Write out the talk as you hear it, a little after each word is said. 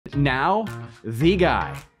Now, the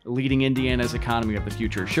guy leading Indiana's economy of the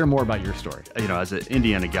future. Share more about your story. As an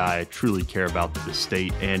Indiana guy, I truly care about the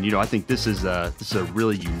state, and I think this is a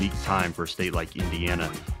really unique time for a state like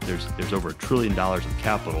Indiana. There's over $1 trillion of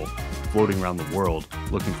capital floating around the world,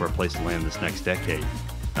 looking for a place to land this next decade.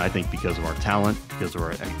 And I think because of our talent, because of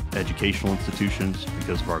our educational institutions,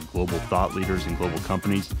 because of our global thought leaders and global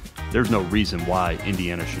companies, there's no reason why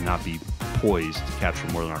Indiana should not be poised to capture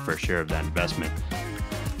more than our fair share of that investment.